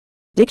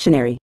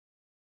Dictionary.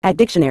 At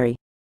dictionary.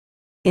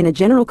 In a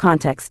general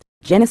context,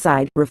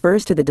 genocide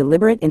refers to the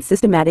deliberate and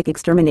systematic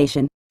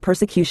extermination,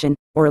 persecution,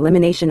 or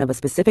elimination of a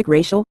specific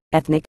racial,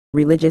 ethnic,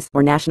 religious,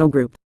 or national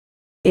group.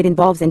 It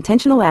involves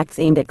intentional acts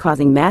aimed at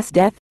causing mass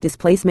death,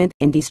 displacement,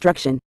 and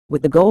destruction,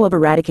 with the goal of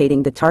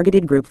eradicating the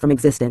targeted group from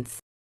existence.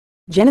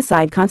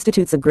 Genocide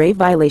constitutes a grave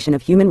violation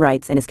of human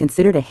rights and is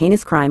considered a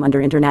heinous crime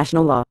under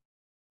international law.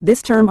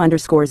 This term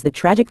underscores the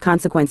tragic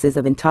consequences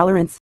of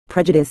intolerance,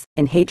 prejudice,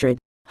 and hatred,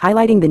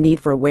 highlighting the need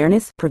for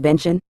awareness,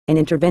 prevention, and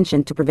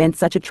intervention to prevent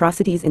such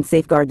atrocities and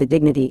safeguard the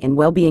dignity and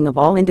well-being of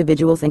all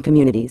individuals and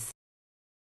communities.